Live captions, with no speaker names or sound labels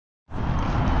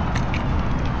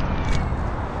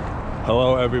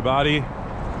Hello everybody.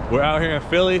 We're out here in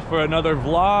Philly for another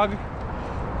vlog.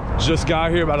 Just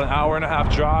got here, about an hour and a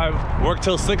half drive. Worked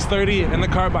till 6:30, in the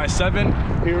car by 7,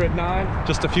 here at 9.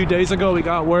 Just a few days ago, we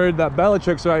got word that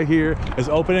Bellatrxx right here is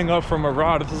opening up for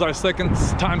Marauda. This is our second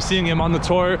time seeing him on the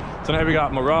tour. Tonight we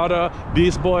got Marauda,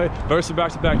 Beastboi, versus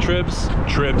back-to-back Chibs,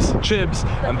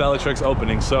 and Bellatrxx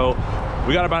opening. So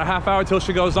we got about a half hour till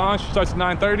she goes on. She starts at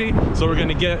 9:30. So we're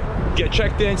gonna get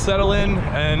checked in, settle in,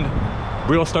 and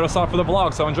we'll start us off for the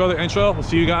vlog. So enjoy the intro. We'll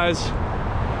see you guys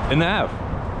in the Ave.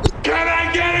 Can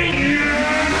I get it?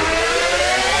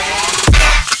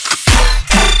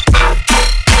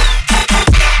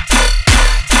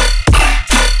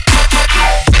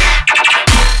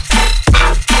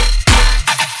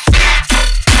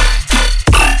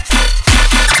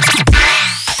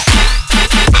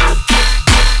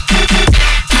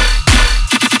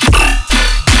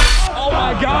 Oh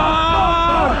my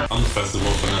God! I'm the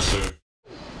festival Finesser.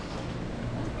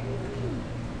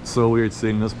 So weird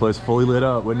seeing this place fully lit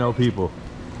up with no people.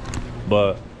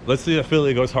 But let's see if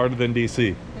Philly goes harder than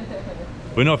DC.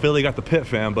 We know Philly got the pit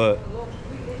fam, but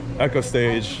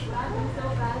Echostage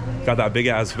got that big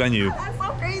ass venue. That's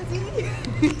so crazy.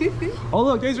 Oh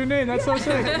look, there's your name. That's so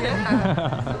sick.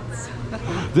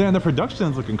 Damn, the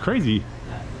production's looking crazy.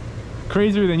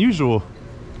 Crazier than usual.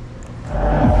 10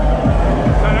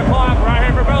 o'clock, right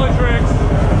here for Bellatrxx.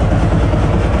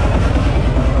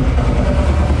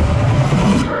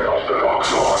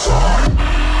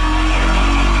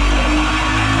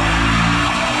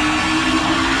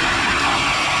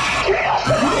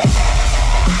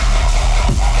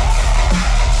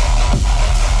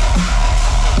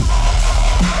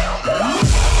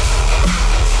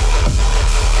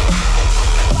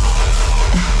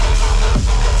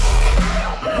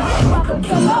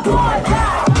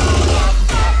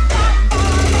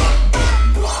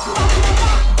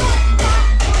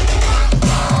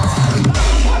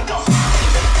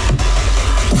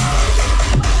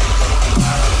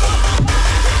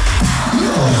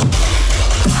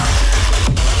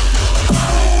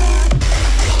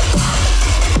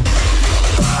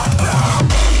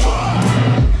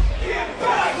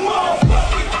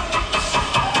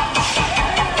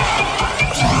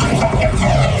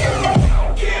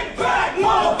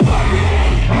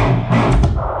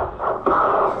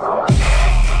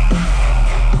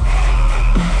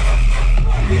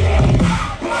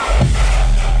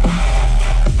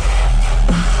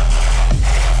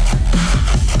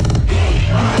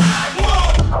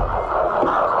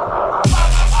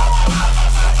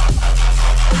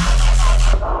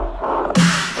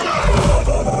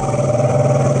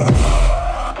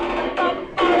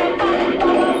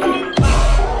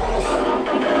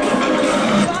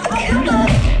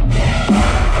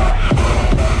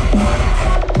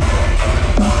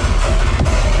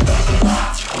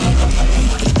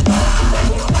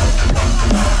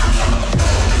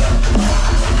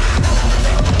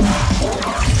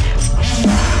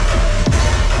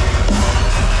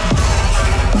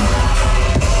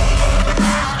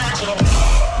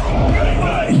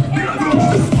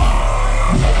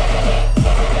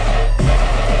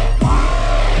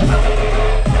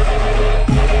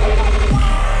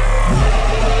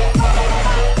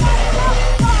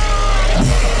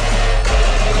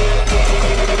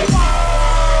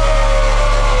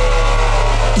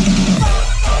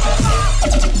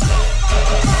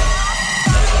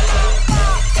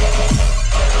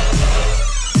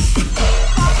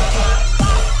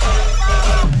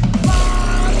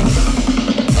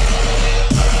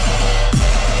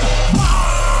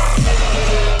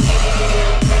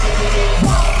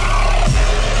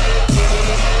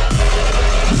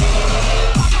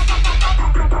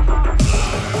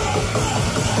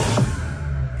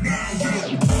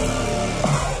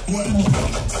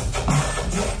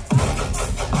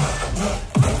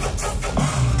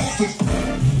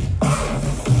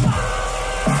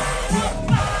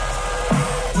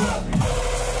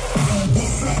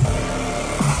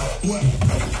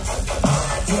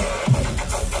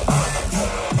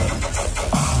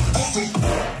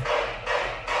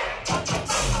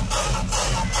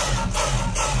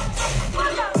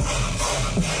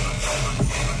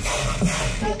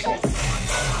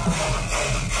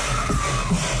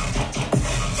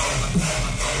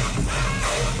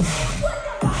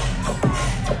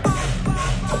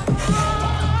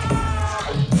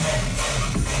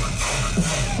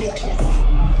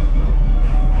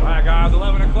 Alright guys,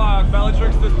 11 o'clock,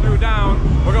 Bellatrxx just threw down.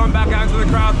 We're going back out into the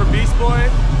crowd for Beastboi.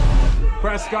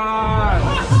 Prescott!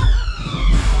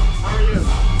 How are you?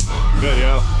 Good,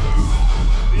 yo.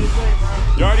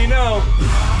 You already know.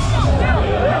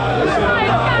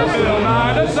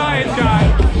 The science guy.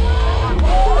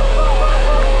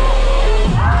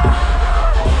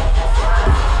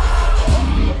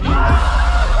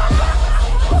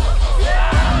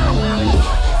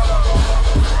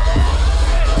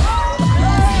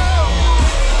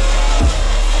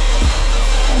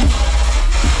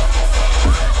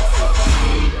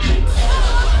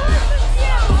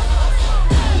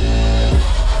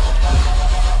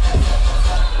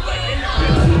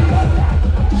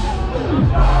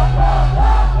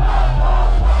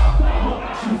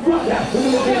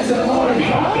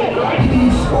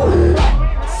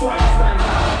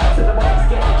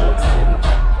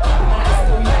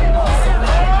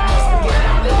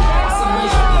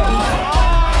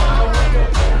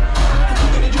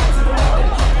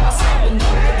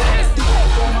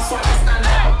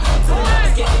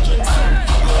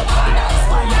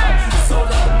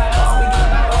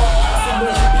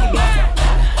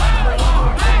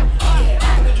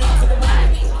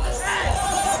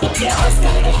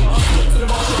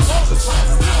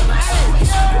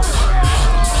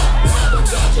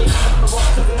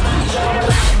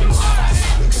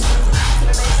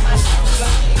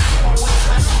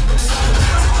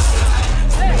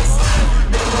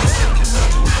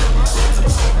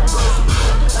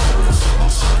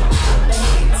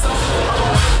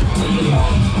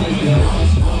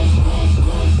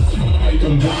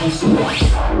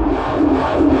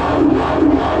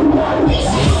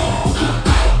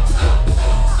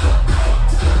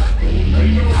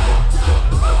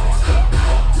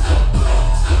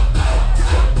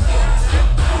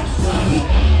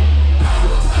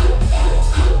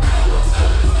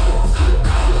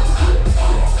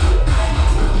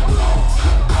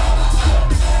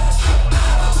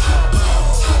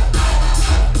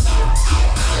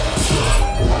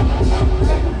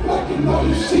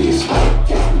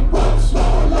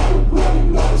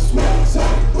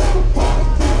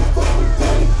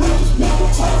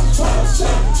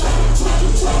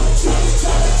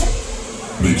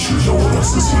 Make sure no one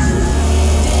else is here.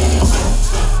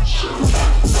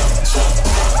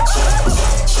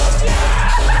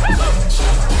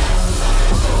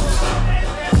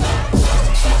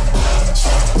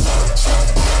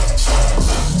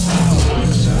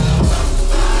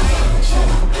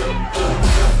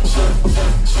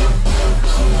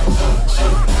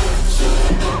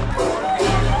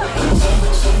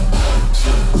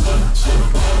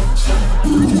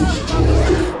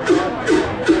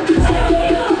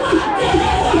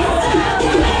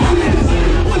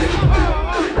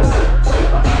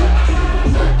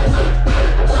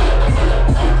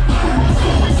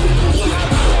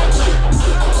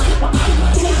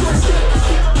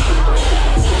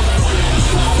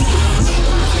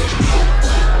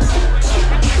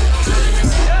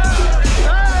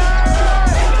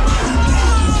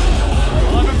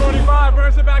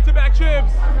 Back-to-back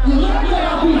Chibs.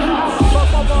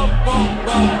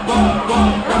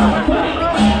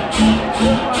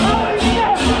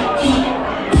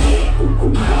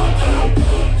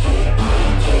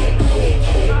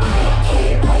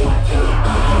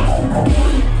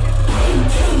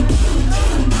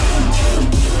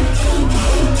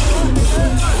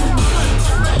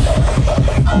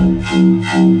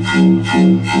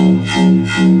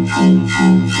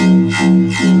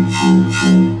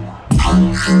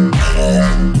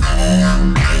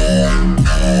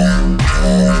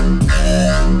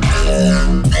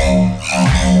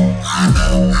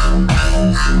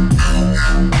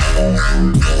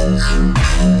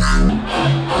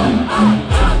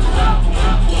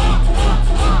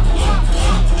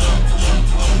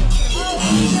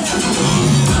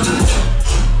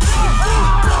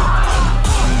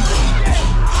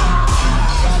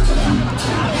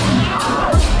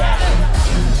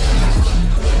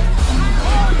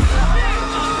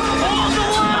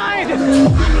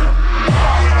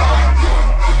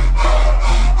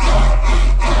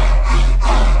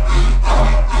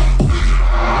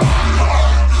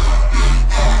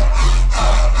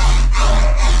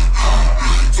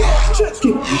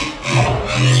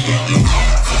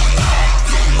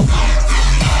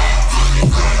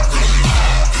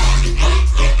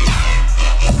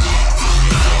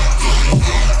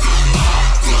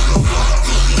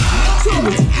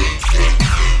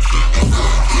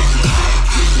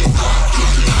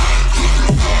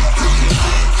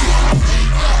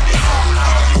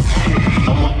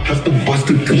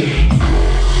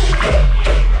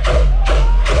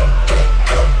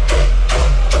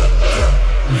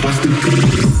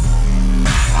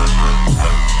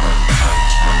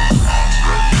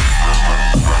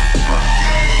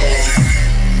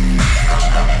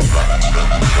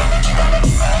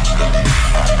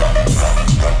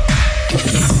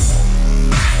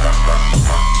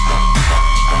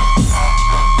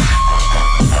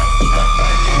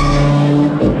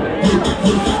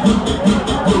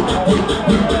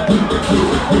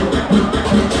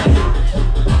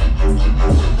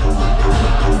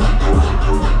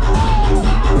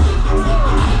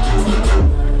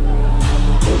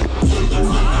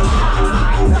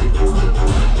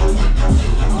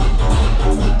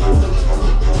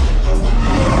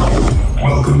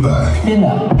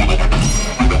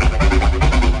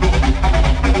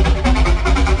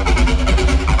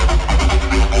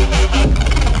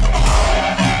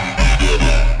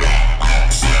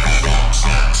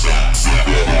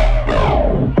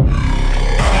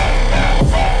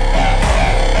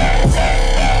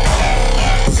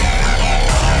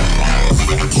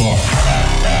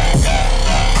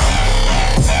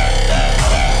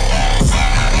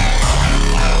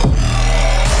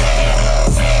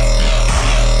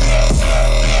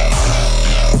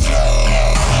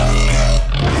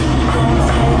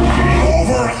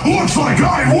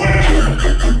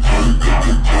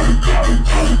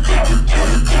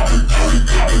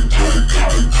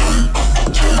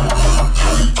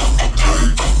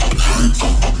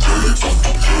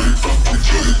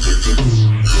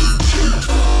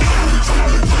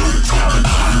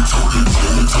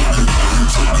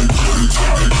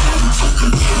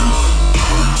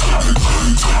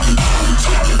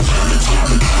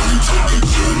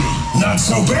 not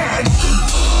so bad.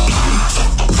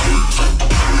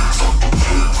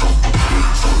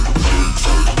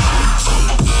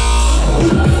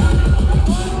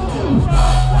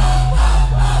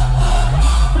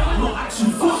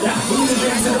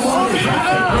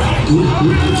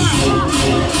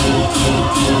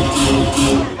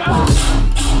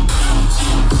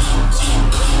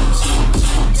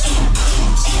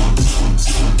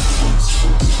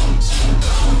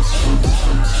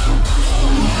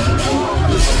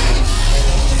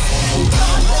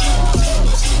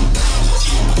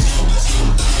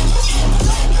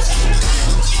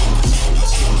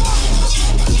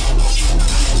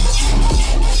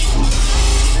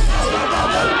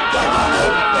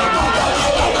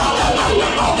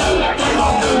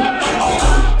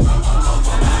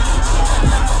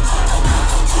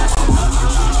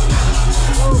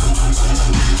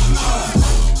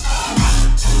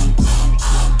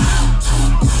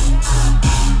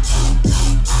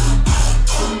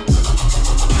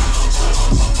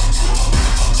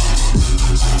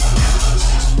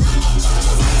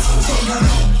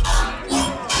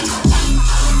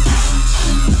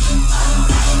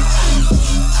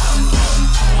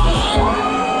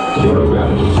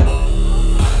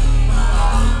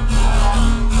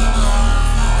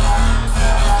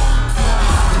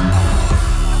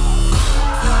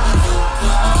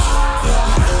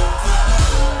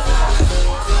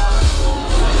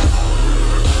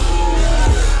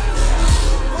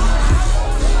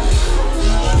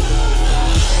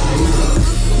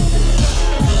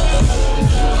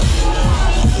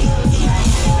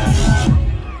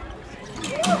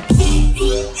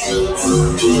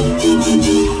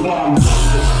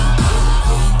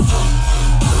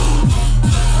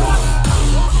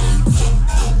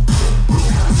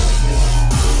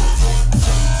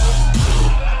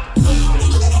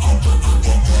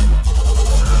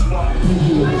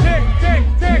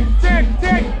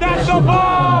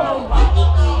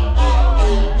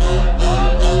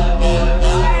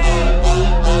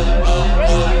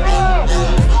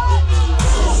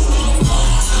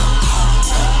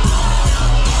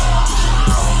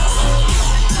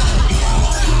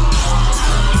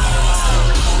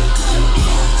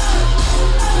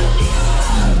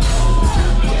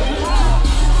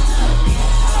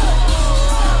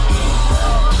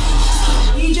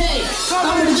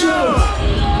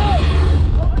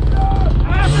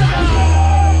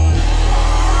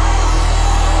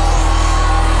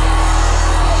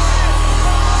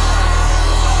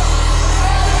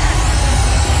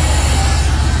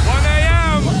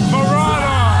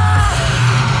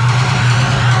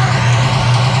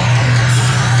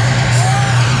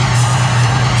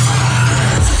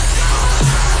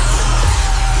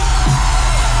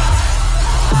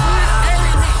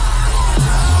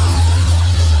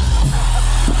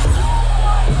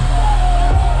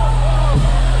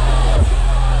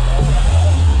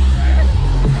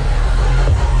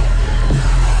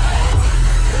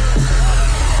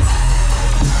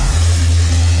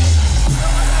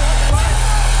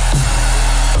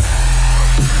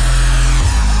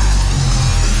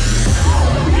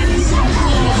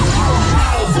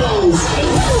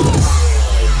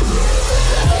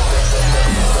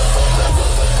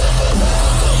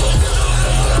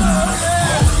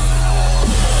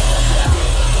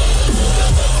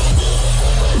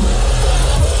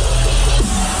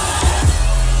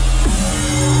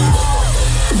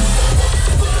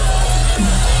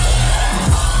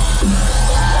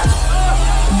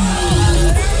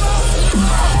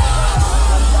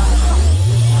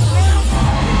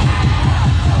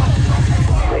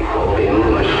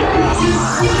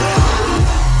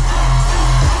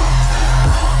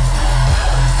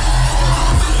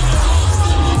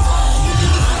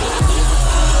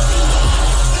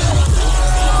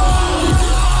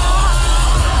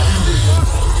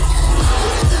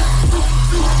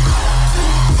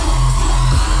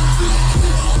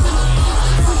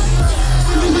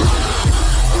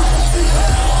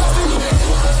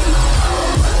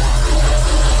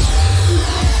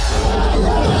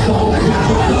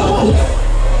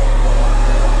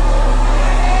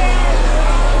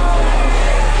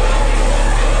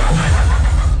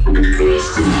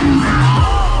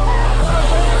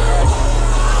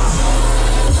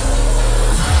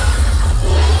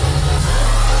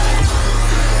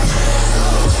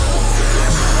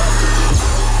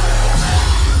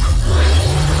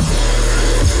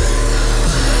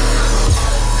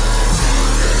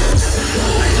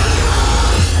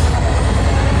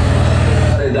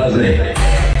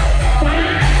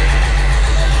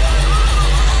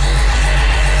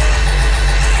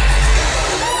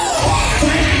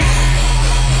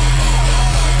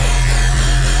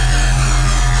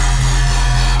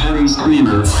 legendary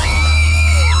screamer.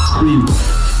 Scream.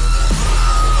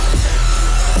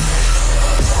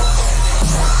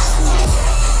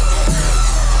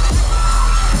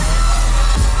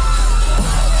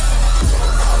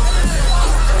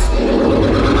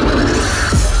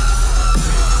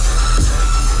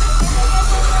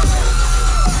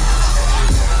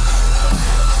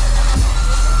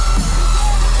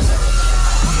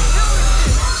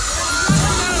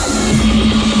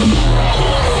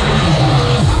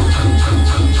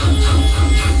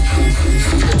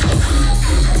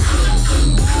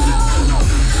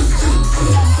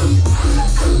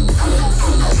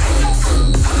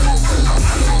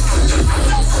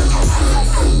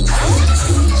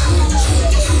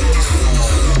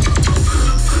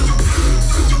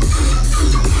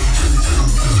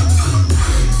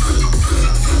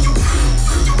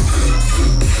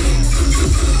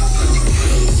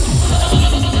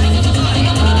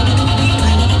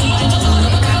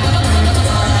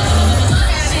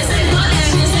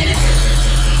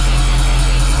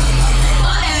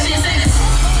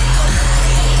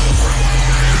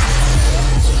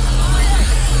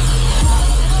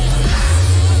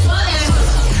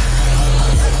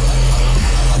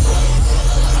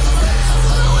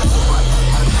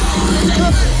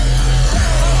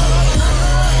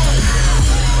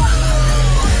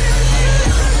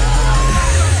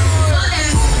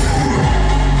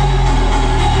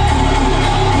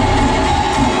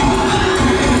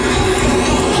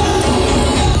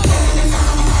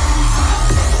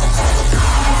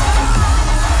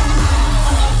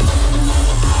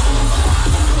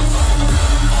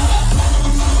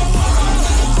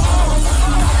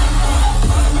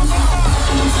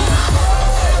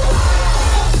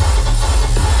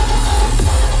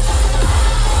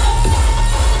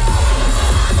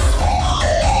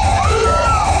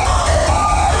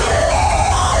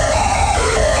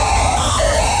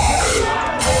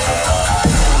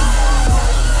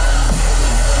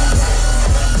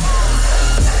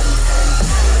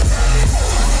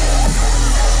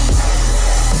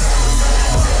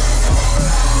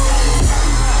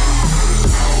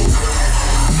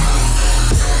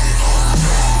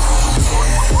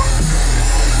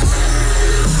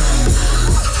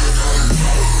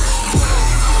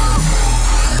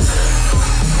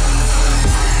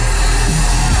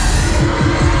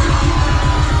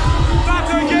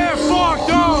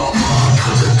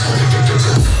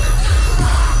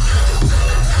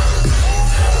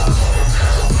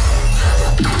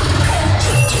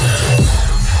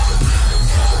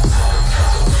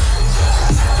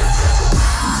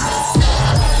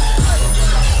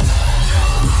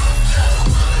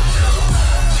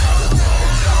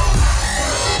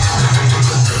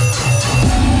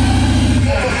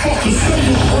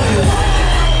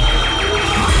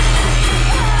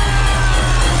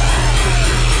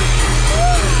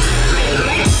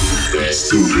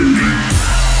 Stupid.